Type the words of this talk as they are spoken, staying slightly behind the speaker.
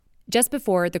Just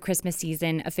before the Christmas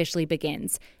season officially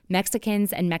begins,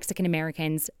 Mexicans and Mexican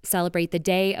Americans celebrate the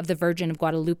Day of the Virgin of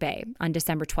Guadalupe on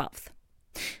December 12th.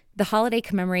 The holiday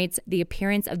commemorates the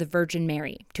appearance of the Virgin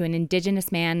Mary to an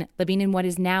indigenous man living in what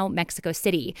is now Mexico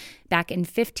City back in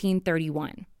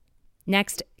 1531.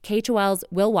 Next, KHOL's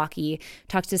Will Walkie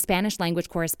talks to Spanish-language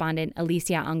correspondent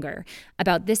Alicia Unger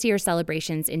about this year's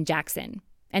celebrations in Jackson.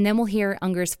 And then we'll hear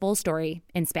Unger's full story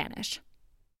in Spanish.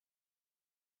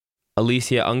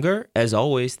 Alicia Unger, as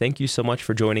always, thank you so much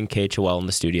for joining KHOL in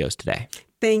the studios today.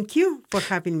 Thank you for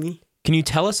having me. Can you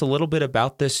tell us a little bit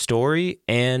about this story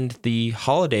and the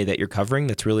holiday that you're covering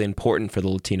that's really important for the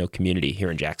Latino community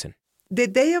here in Jackson? The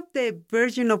Day of the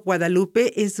Virgin of Guadalupe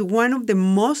is one of the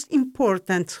most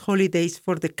important holidays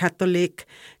for the Catholic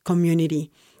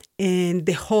community and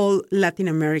the whole Latin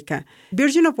America.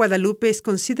 Virgin of Guadalupe is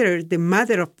considered the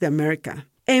mother of the America.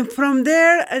 And from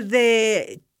there,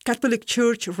 the Catholic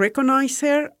Church recognizes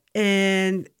her,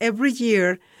 and every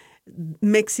year,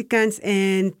 Mexicans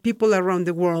and people around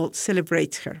the world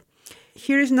celebrate her.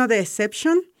 Here is not the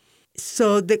exception.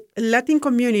 So the Latin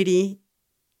community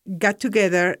got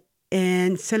together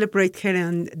and celebrate her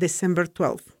on December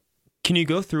 12th. Can you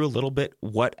go through a little bit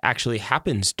what actually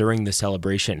happens during the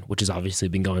celebration, which has obviously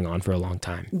been going on for a long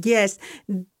time? Yes.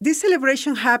 This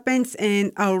celebration happens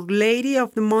in Our Lady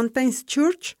of the Mountains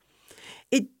Church.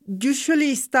 It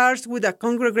usually starts with a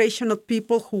congregation of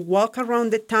people who walk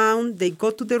around the town. They go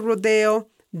to the rodeo,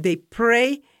 they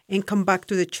pray, and come back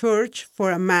to the church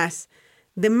for a mass.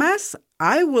 The mass,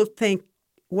 I will think,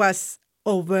 was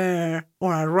over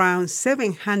or around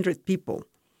 700 people.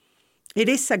 It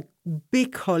is a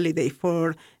big holiday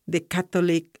for the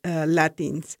Catholic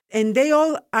Latins. And they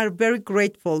all are very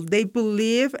grateful. They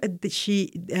believe that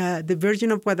the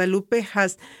Virgin of Guadalupe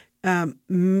has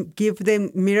give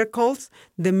them miracles,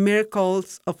 the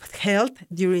miracles of health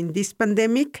during this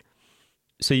pandemic.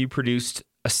 So you produced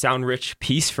a sound-rich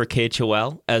piece for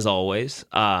KHOL, as always.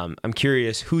 I'm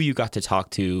curious who you got to talk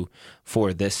to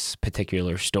for this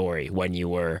particular story when you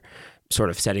were sort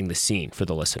of setting the scene for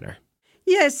the listener.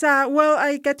 Yes, well,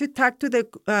 I got to talk to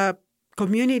the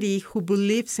community who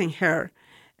believes in her.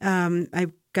 I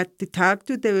got to talk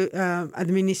to the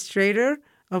administrator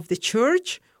of the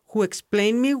church who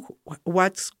explained me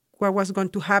what was going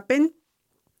to happen.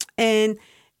 And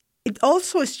it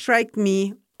also struck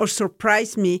me or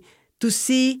surprised me to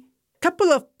see a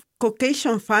couple of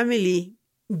Caucasian family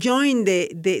join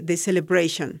the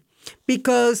celebration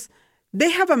because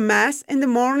they have a mass in the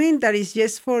morning that is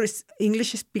just for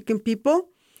English-speaking people.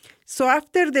 So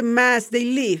after the mass, they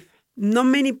leave. Not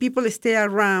many people stay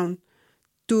around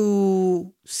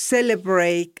to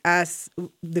celebrate as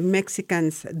the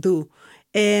Mexicans do.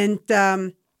 And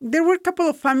there were a couple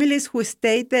of families who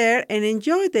stayed there and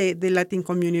enjoyed the Latin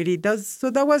community. So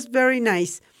that was very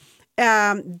nice.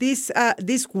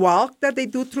 This walk that they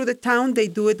do through the town, they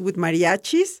do it with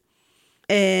mariachis.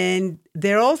 And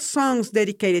they're all songs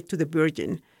dedicated to the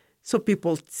Virgin. So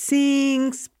people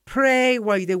sing, pray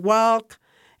while they walk.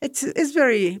 It's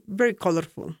very, very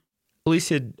colorful.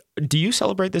 Alicia, do you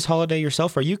celebrate this holiday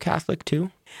yourself? Are you Catholic too?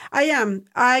 I am.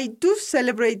 I do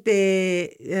celebrate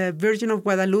the Virgin of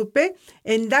Guadalupe,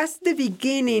 and that's the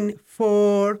beginning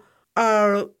for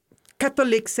our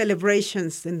Catholic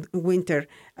celebrations in winter.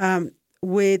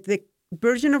 With the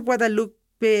Virgin of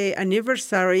Guadalupe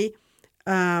anniversary,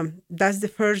 that's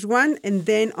the first one. And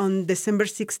then on December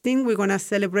 16, we're going to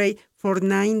celebrate for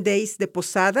 9 days the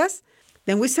Posadas.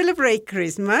 Then we celebrate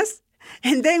Christmas.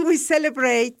 And then we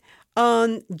celebrate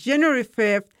on January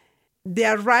 5th the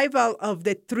arrival of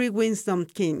the three Wisdom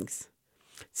Kings.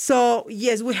 So,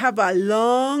 yes, we have a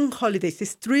long holiday.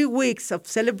 It's 3 weeks of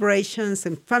celebrations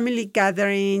and family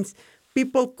gatherings,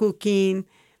 people cooking.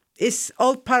 It's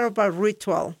all part of our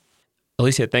ritual.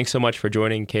 Alicia, thanks so much for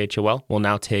joining KHOL. We'll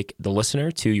now take the listener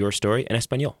to your story en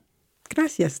español.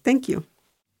 Gracias. Thank you.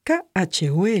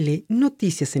 KHOL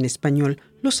Noticias en Español.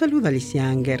 Los saluda Alicia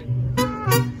Unger.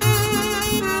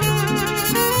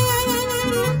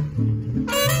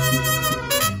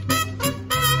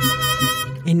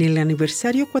 En el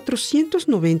aniversario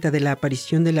 490 de la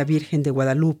aparición de la Virgen de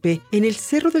Guadalupe en el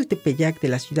Cerro del Tepeyac de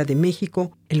la Ciudad de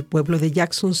México, el pueblo de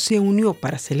Jackson se unió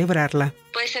para celebrarla.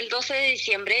 Pues el 12 de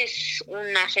diciembre es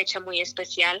una fecha muy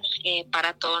especial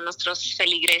para todos nuestros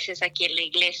feligreses aquí en la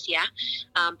iglesia,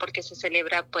 porque se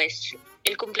celebra pues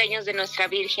el cumpleaños de nuestra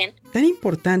Virgen. Tan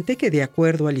importante que, de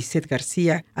acuerdo a Lisette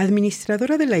García,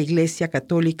 administradora de la Iglesia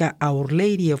Católica Our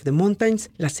Lady of the Mountains,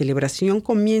 la celebración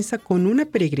comienza con una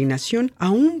peregrinación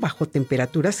aún bajo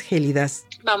temperaturas gélidas.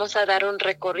 Vamos a dar un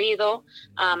recorrido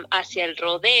hacia el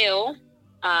rodeo.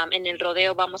 En el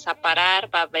rodeo vamos a parar,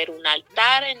 va a haber un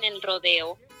altar en el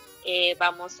rodeo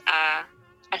vamos a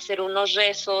hacer unos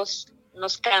rezos,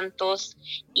 unos cantos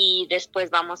y después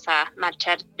vamos a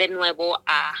marchar de nuevo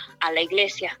a la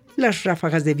iglesia. Las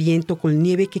ráfagas de viento con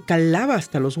nieve que calaba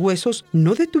hasta los huesos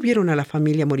no detuvieron a la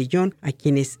familia Morillón, a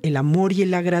quienes el amor y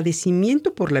el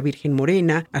agradecimiento por la Virgen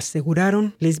Morena,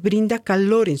 aseguraron, les brinda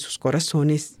calor en sus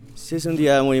corazones. Sí, es un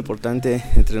día muy importante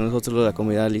entre nosotros, la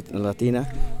comunidad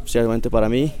latina, especialmente para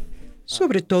mí.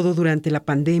 Sobre todo durante la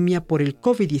pandemia por el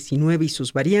COVID-19 y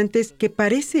sus variantes, que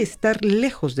parece estar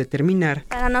lejos de terminar.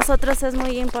 Para nosotros es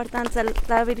muy importante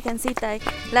la Virgencita y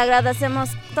le agradecemos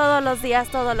todos los días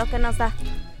todo lo que nos da.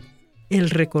 El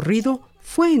recorrido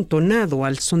fue entonado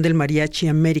al son del Mariachi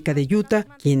América de Utah,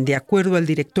 quien, de acuerdo al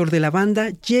director de la banda,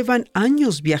 llevan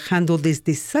años viajando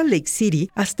desde Salt Lake City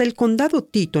hasta el condado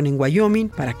Teton en Wyoming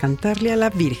para cantarle a la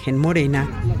Virgen Morena.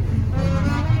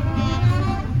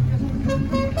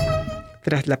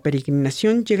 Tras la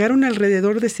peregrinación, llegaron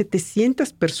alrededor de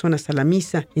 700 personas a la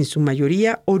misa, en su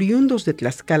mayoría oriundos de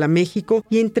Tlaxcala, México,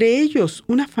 y entre ellos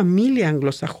una familia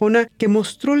anglosajona que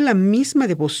mostró la misma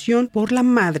devoción por la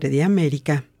Madre de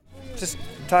América. Just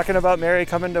talking about Mary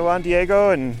coming to Juan Diego,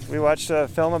 and we watched a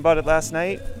film about it last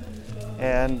night,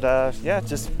 and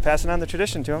just passing on the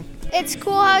tradition to him. It's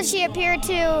cool how she appeared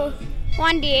to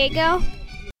Juan Diego.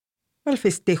 Al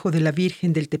festejo de la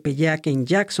Virgen del Tepeyac en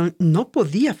Jackson no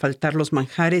podía faltar los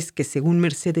manjares que, según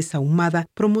Mercedes Ahumada,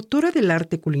 promotora del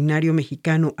arte culinario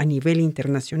mexicano a nivel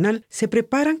internacional, se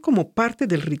preparan como parte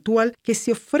del ritual que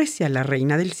se ofrece a la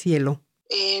Reina del Cielo.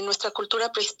 Nuestra cultura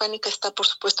prehispánica está, por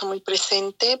supuesto, muy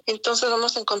presente. Entonces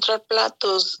vamos a encontrar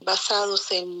platos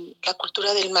basados en la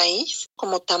cultura del maíz,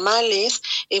 como tamales,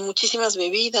 muchísimas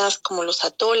bebidas, como los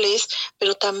atoles,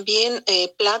 pero también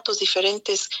platos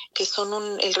diferentes que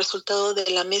son el resultado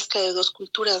de la mezcla de dos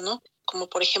culturas, ¿no? Como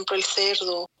por ejemplo el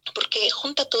cerdo, porque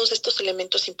junta todos estos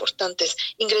elementos importantes,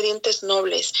 ingredientes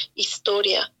nobles,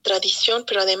 historia, tradición,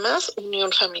 pero además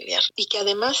unión familiar, y que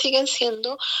además siguen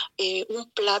siendo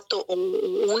un plato o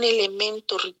un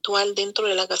elemento ritual dentro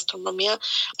de la gastronomía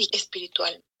y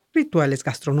espiritual. Rituales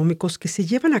gastronómicos que se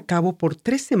llevan a cabo por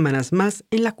 3 semanas más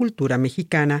en la cultura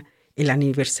mexicana. El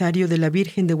aniversario de la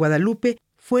Virgen de Guadalupe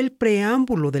fue el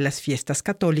preámbulo de las fiestas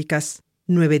católicas.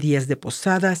 9 días de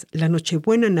posadas, la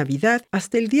Nochebuena, Navidad,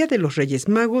 hasta el Día de los Reyes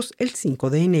Magos, el 5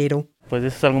 de enero. Pues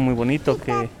eso es algo muy bonito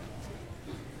que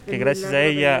gracias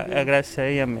a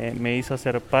ella me hizo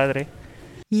ser padre.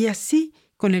 Y así,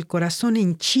 con el corazón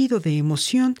henchido de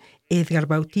emoción, Edgar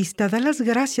Bautista da las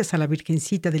gracias a la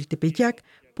Virgencita del Tepeyac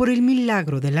por el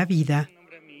milagro de la vida.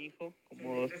 Nombré a mi hijo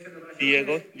como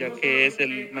Diego, ya que es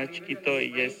el más chiquito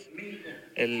y es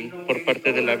por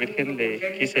parte de la Virgen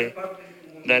le quise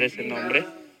dar ese nombre,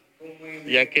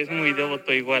 ya que es muy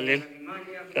devoto igual él.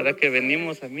 Cada que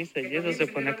venimos a misa y eso se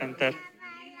pone a cantar.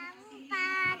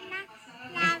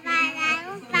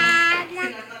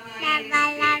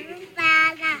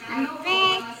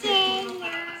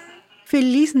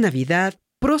 Feliz Navidad,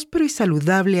 próspero y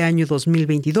saludable año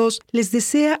 2022, les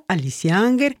desea Alicia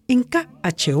Anger en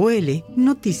KHOL,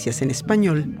 Noticias en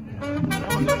Español.